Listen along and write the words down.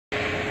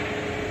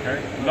Okay,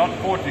 not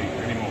 40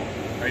 anymore,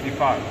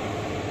 85.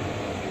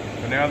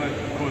 So now that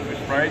because we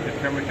sprayed, the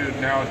temperature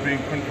now is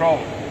being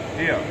controlled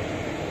here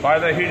by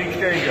the heat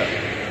exchanger.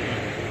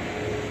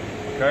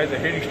 Okay, the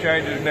heat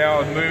exchanger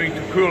now is moving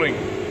to cooling.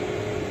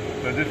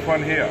 So this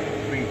one here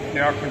is being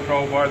now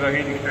controlled by the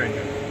heat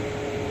exchanger.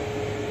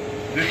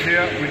 This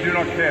here, we do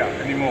not care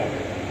anymore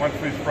once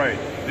we've sprayed.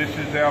 This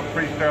is our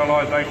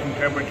pre-sterilization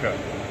temperature.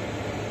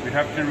 We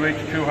have to reach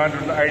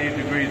 280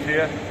 degrees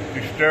here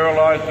to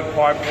sterilize the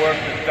pipe work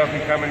that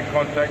doesn't come in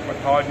contact with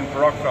hydrogen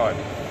peroxide.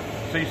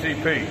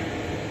 CCP,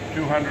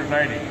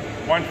 280.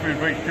 Once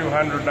we've reached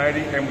 280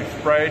 and we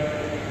sprayed,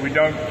 we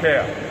don't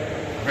care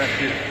about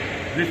this.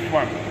 This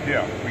one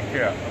here we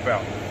care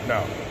about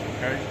now.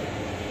 Okay?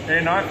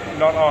 Air knife,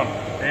 not on.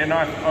 Air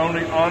knife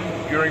only on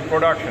during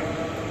production.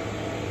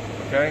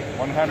 Okay?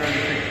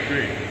 106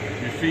 degrees.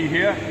 You see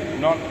here,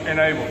 not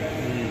enabled.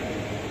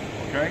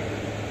 Okay?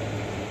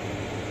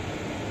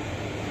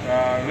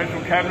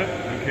 Electrical cabinet,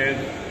 who cares?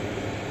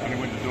 Only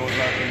when the door's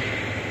open.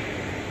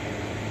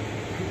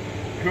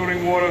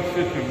 Cooling water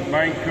system,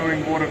 main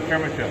cooling water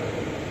temperature,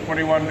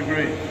 21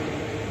 degrees.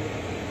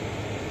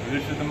 So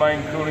this is the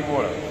main cooling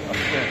water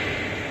upstairs.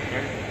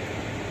 Okay.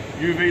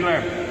 UV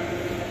lamp,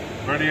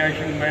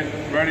 radiation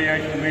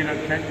meter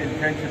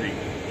intensity,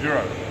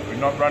 0. We're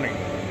not running.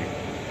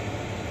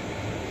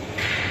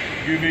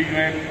 UV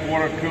lamp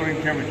water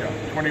cooling temperature,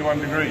 21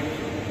 degrees,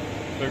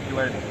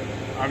 circulating.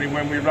 Only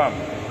when we run,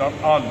 it's not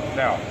on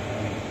now.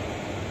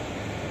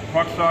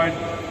 Peroxide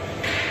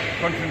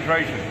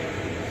concentration,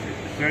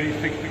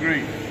 36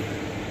 degrees,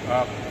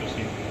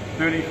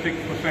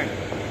 36%.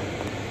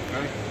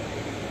 Okay.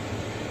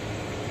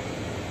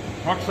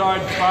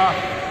 Peroxide bath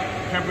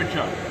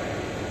temperature,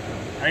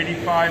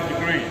 85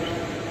 degrees.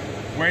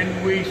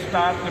 When we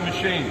start the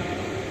machine,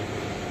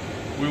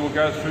 we will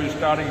go through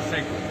starting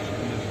sequence.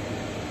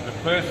 The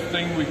first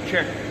thing we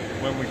check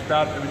when we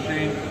start the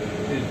machine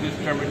is this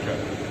temperature.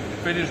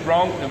 If it is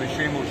wrong, the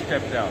machine will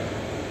step down.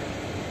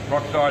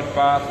 Peroxide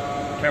bath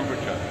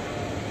temperature.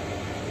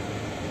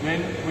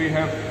 Then we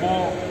have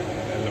 4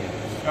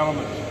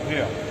 elements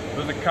here.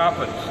 For the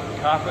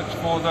carpets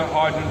for the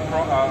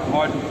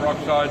hydrogen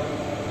peroxide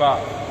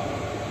bath.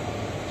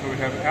 So we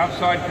have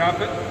outside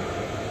carpet,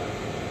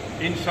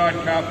 inside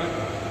carpet,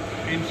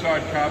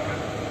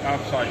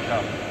 outside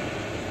carpet.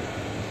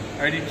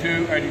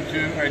 82,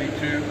 82,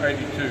 82,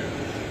 82.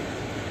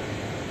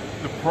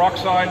 The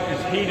peroxide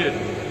is heated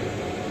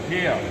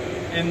here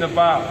in the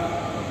bath,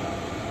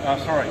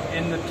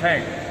 in the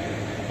tank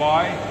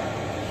by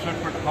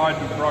separate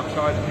hydrogen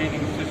peroxide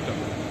heating system.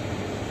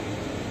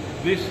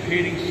 This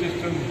heating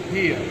system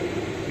here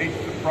heats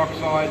the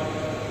peroxide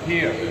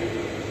here.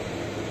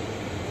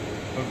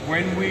 But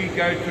when we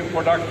go to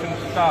production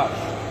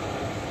starts,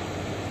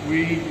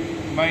 we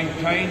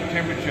maintain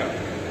temperature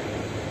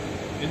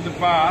in the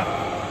bath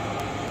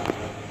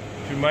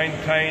to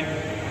maintain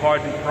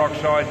hydrogen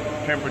peroxide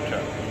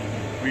temperature.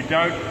 We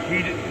don't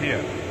heat it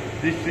here.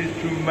 This is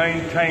to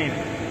maintain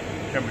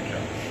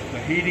temperature. The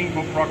heating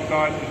for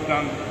peroxide is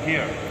done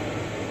here,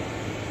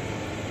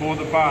 for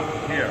the bath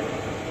here.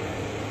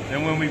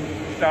 Then when we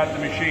start the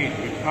machine,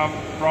 we pump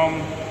from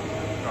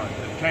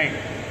the tank,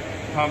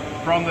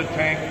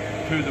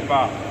 to the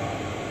bath.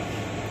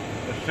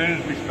 As soon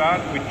as we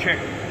start, we check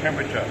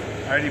temperature,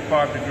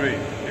 85 degrees.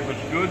 If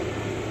it's good,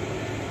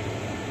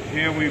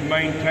 here we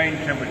maintain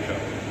temperature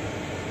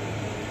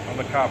on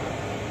the carpet.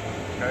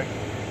 Okay.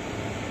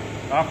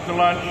 After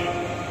lunch,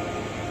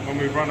 when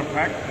we run a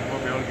pack, we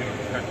won't be able to get a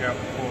pack out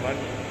before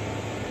lunch.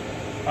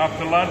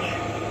 After lunch,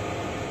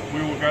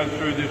 we will go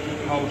through this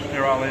whole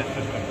sterile air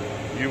system.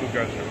 You will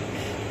go through it.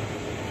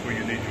 Where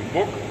you need your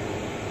book,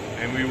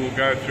 and we will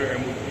go through,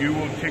 and you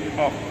will tick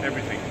off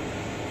everything.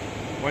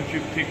 Once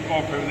you've ticked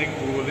off everything,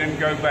 we will then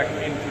go back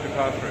into the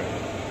classroom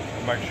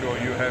and make sure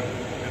you have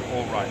it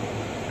all right.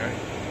 Okay.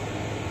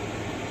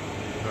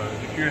 So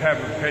if you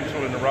have a pencil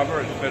and a rubber,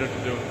 it's better to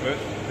do it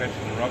first,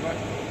 pencil and rubber.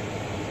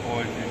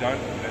 Or if you don't,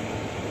 then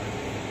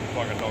it's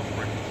like a dog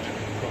brick.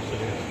 Cross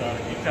it and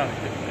start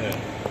it.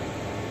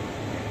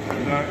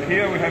 So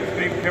here we have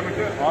steam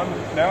temperature on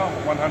now,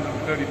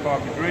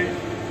 135 degrees,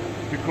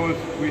 because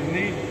we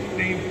need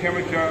steam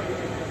temperature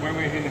when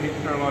we're in heat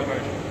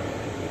sterilization.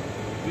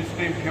 This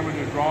steam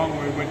temperature is wrong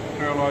when we went to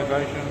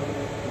sterilization,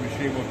 the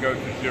machine will go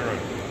to 0.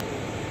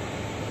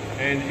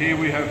 And here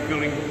we have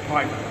filling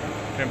pipe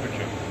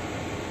temperature.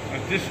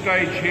 At this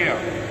stage here,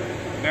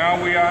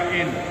 now we are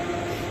in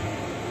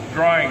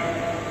drying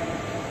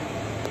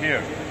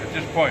here, at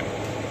this point.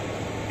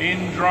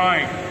 In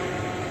drying,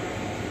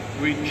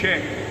 we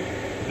check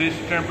this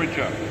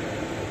temperature.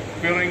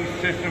 Filling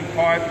system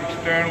pipe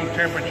external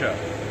temperature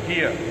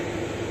here.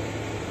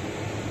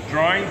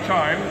 Drying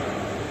time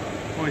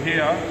for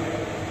here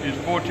is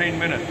 14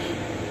 minutes.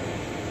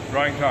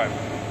 Drying time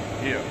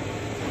here.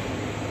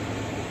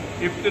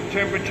 If the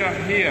temperature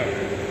here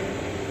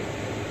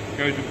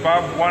goes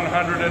above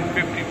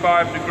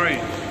 155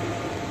 degrees,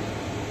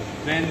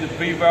 then the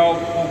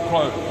V-valve will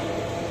close.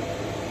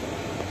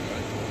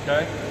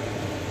 Okay?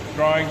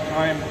 Drying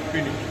time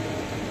finished.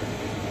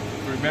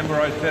 Remember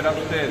I said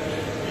upstairs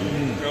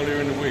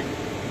earlier in the week,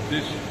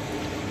 this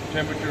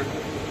temperature,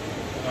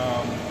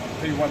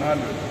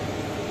 P100,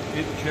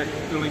 it checks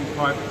filling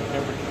pipe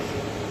temperature.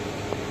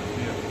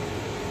 Here.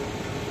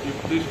 If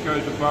this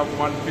goes above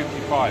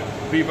 155,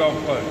 B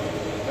valve closed.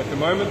 At the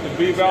moment, the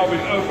B valve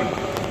is open.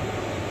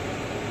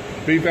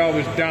 B valve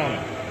is down.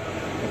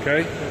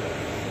 Okay?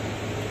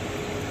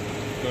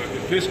 So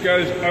if this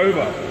goes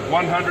over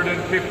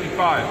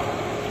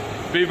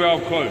 155, B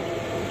valve closed.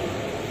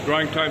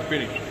 Drying time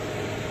finished.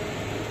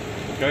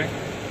 Okay?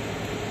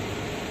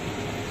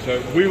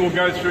 So we will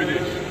go through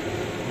this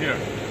here.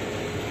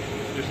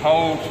 This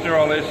whole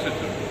sterile air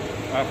system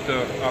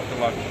after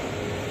lunch.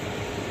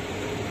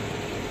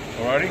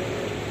 Alrighty?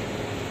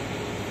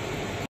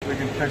 We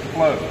can check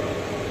flow.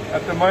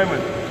 At the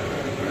moment,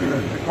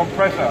 the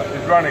compressor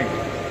is running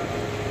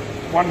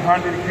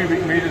 100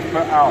 cubic meters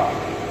per hour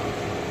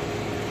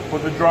for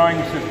the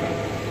drying system.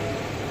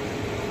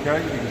 Okay,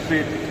 you can see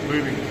it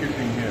moving,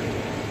 shifting here.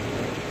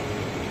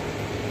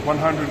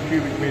 100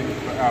 cubic meters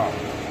per hour.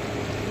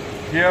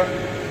 Here,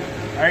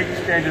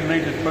 8 standard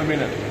liters per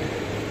minute.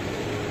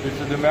 This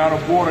is the amount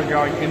of water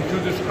going into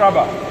the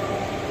scrubber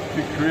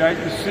to create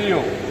the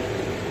seal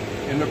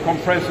in the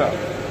compressor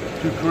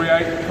to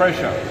create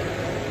pressure.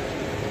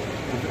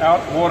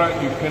 Without water,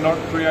 you cannot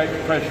create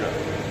pressure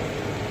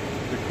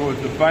because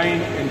the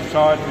vane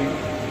inside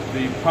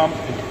the pump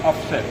is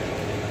offset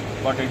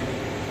like a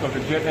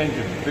jet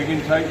engine. Big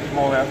intake,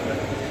 small outlet.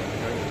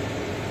 Okay.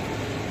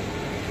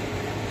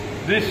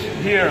 This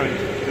here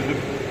is a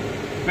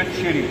bit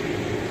shitty.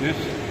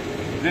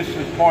 This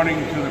is pointing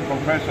to the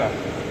compressor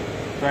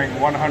saying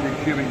 100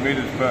 cubic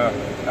meters per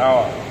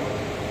hour.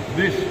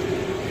 This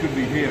should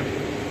be here.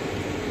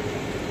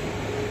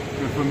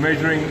 Because we're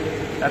measuring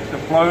at the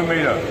flow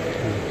meter,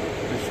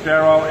 the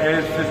sterile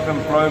air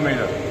system flow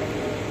meter.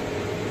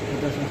 It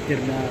doesn't get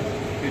now.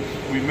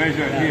 We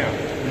measure here,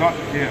 not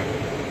here.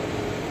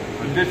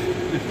 But this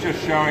is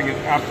just showing its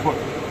output,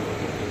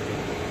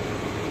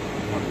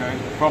 okay,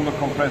 from the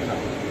compressor.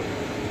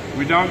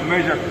 We don't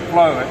measure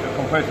flow at the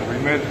compressor, we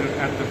measure it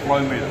at the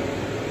flow meter.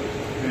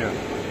 Here.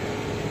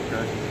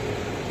 Okay.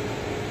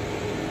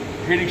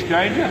 Heat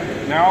exchanger,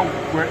 now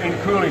we're in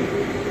cooling.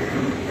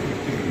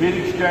 Heat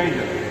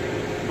exchanger,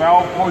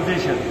 valve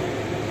position,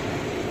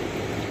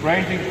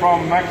 ranging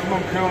from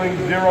maximum cooling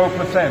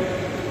 0%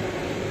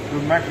 to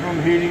maximum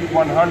heating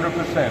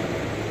 100%.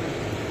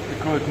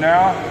 Because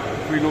now,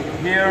 if we look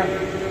here,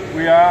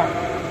 we are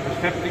the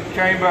septic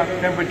chamber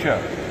temperature.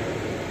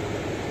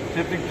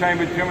 Septic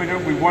chamber temperature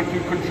we want to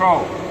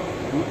control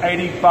to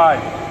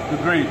 85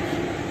 degrees.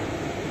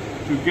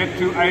 To get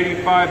to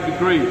 85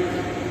 degrees,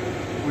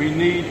 we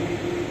need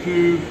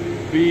to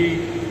be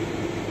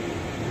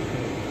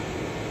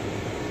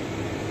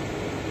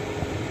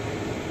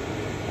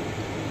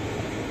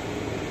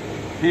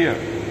here.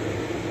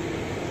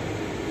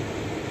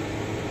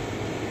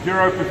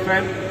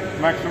 0%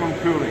 maximum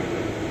cooling,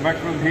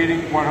 maximum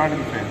heating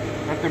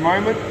 100%. At the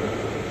moment,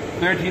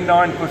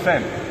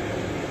 39%.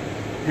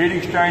 Heat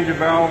exchanger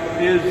valve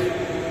is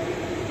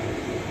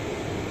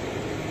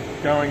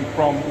going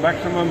from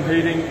maximum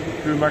heating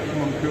to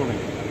maximum cooling.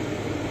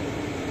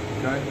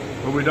 Okay?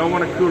 But we don't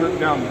want to cool it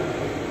down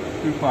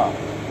too far.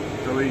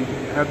 So we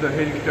have the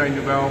heat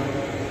exchanger valve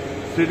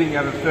sitting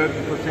at a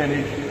certain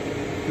percentage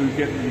to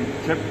get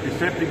the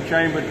septic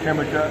chamber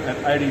temperature at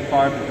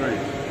 85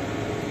 degrees.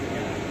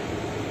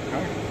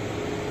 Okay?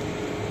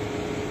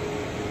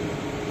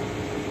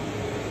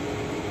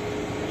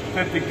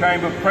 Septic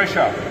chamber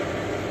pressure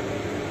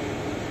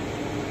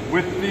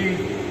with the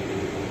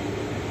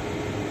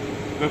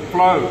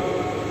flow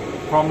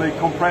from the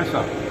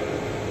compressor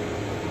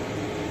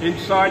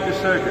inside the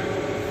circuit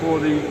for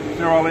the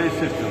sterile air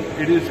system.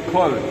 It is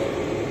closed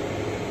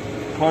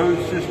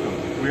system.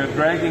 We are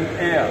dragging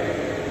air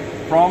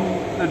from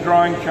the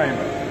drying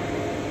chamber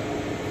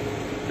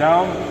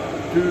down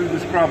to the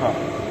scrubber,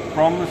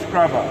 from the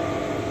scrubber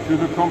to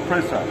the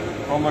compressor,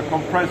 from the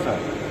compressor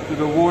to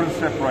the water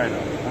separator,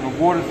 and the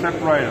water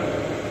separator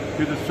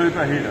to the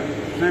superheater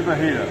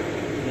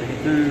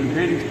to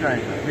heat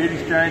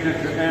exchanger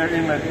to air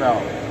inlet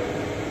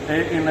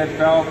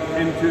valve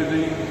into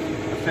the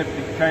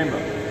septic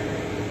chamber.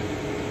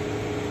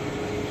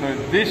 So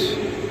this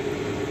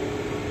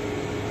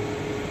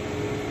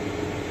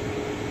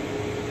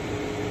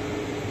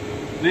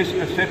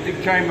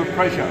aseptic chamber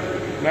pressure.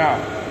 Now,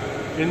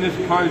 in this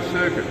closed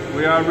circuit,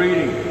 we are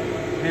reading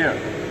here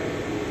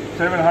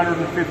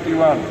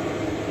 751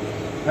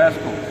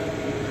 pascals.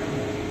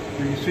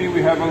 You can see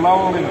we have a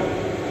lower limit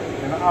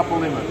and an upper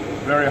limit,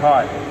 very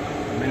high.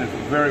 I mean, it's a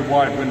very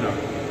wide window.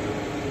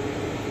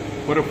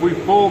 But if we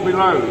fall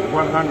below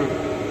 100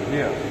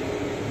 here,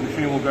 the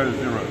machine will go to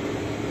 0.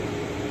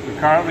 So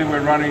currently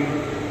we're running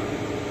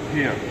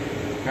here,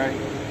 okay,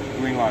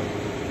 green light.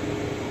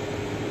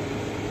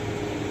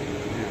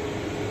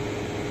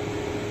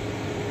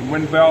 And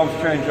when valves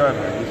change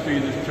over, you see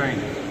this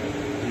change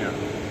here.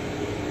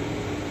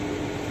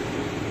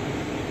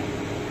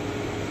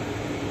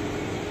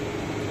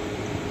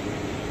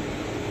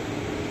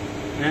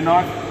 Air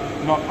knife,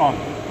 not on.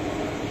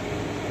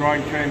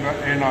 drying chamber,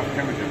 air knife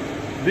temperature.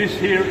 This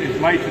here is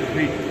latent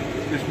heat.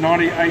 This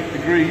 98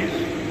 degrees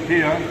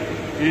here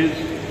is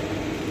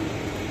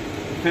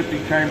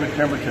septic chamber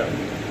temperature.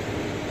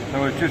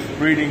 So it's just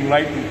reading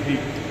latent heat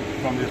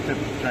from the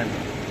septic chamber.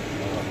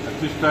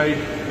 At this stage,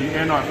 the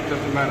air knife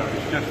doesn't matter.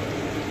 It's just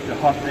the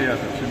hot air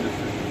that's in the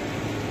system.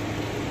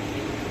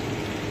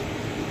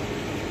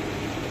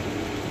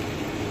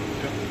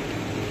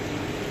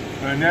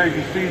 So now you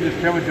can see this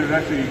temperature is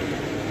actually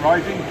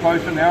rising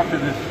closer now to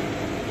this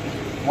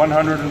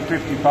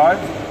 155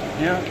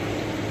 here.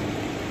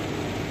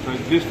 So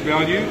this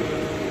value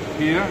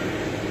here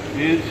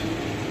is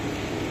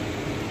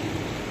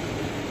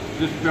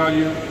this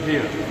value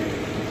here.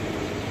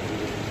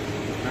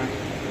 Okay.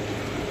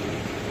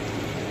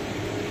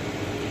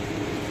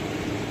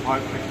 High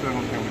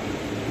external temperature.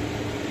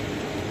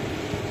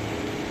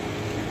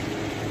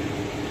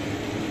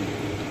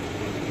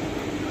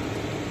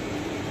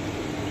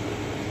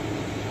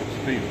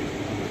 Steam.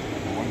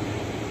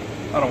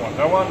 I don't want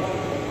that one.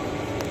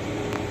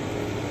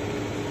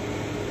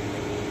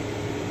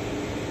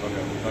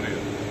 Okay, not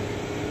here.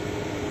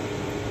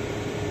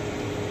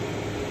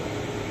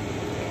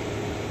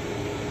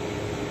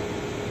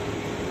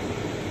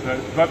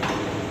 But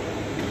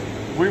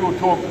we will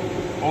talk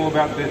all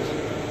about this.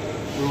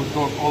 We will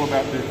talk all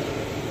about this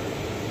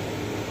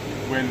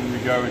when we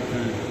go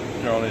into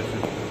sterile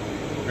system.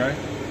 Okay?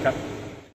 Cut.